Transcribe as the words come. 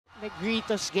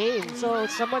Negrito's game. So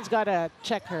someone's got to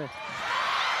check her.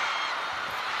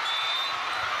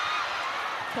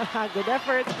 Good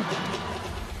effort.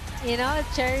 You know,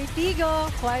 Chery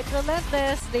Tiggo, quite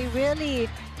relentless. They really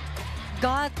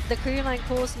got the Creamline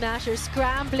Cool Smashers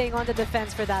scrambling on the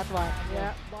defense for that one.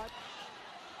 Yeah.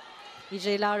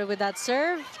 EJ Lauro with that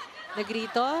serve.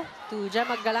 Negrito to Jem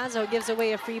Magdalanza, who gives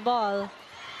away a free ball.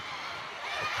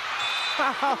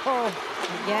 Wow.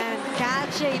 Again,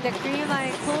 catching the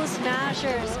Creamline Cool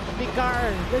Smashers.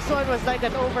 Picar. This one was like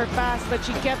an overpass, but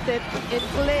she kept it in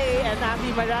play, and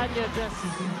Aby Maraño just...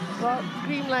 Well,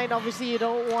 Creamline, obviously, you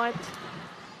don't want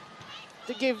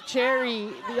to give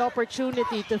Chery the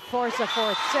opportunity to force a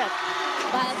fourth set.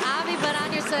 But Aby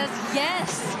Maraño says,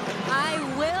 yes, I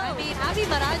will. I mean, Aby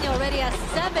Maraño already has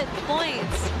 7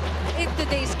 points in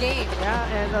today's game. Yeah,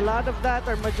 and a lot of that,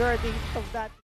 or majority of that,